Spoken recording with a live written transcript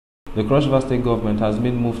The Cross River State Government has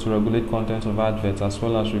made moves to regulate content of adverts as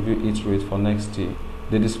well as review its rate for next year.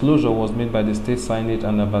 The disclosure was made by the State Signage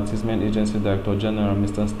and Advertisement Agency Director General,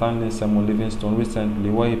 Mr. Stanley Nsemo-Livingstone, recently,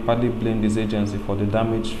 where he partly blamed his agency for the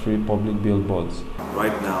damage-free public billboards.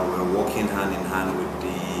 Right now, we're working hand in hand with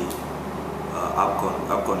the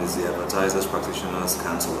APCON is the Advertisers Practitioners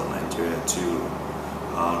Council of Nigeria to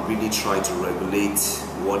really try to regulate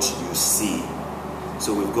what you see.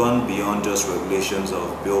 So we've gone beyond just regulations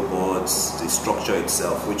of billboards, the structure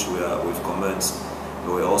itself, which we've commenced,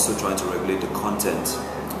 but we're also trying to regulate the content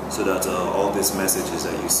so that all these messages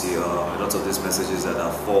that you see, a lot of these messages that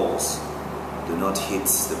are false, do not hit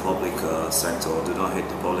the public sector, or do not hit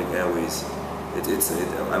the public airways.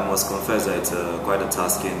 I must confess that it's quite a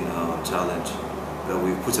tasking challenge, but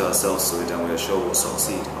we've put ourselves to it and we're sure we'll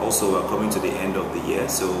succeed. Also, we're coming to the end of the year,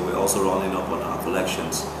 so we're also rounding up on our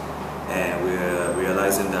collections. And we're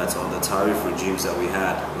realizing that on the tariff regimes that we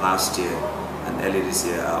had last year and early this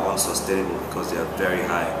year are unsustainable because they are very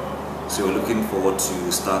high. So we're looking forward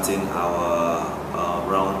to starting our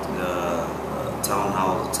round town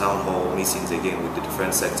hall meetings again with the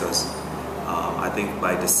different sectors. I think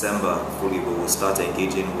by December fully we will start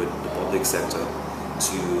engaging with the public sector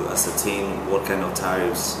to ascertain what kind of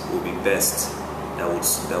tariffs will be best that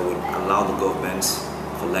would allow the government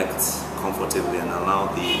collect comfortably and allow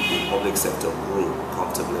the public sector grow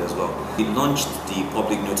comfortably as well. We launched the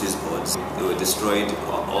public notice boards. They were destroyed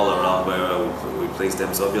all around where we placed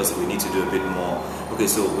them, so obviously we need to do a bit more. Okay,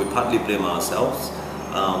 so we partly blame ourselves.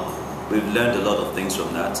 We've learned a lot of things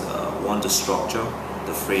from that. One, the structure,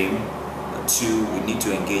 the frame. Two, we need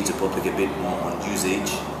to engage the public a bit more on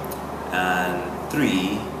usage. And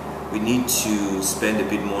three, we need to spend a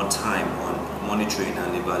bit more time on monitoring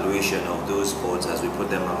and evaluation of those boards as we put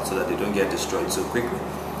them out so that they don't get destroyed so quickly.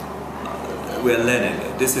 We're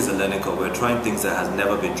learning. This is a learning curve. We're trying things that has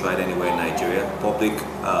never been tried anywhere in Nigeria.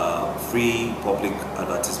 Free public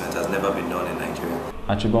advertisement has never been done in Nigeria.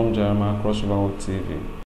 Archibong Jeremiah, Cross River TV.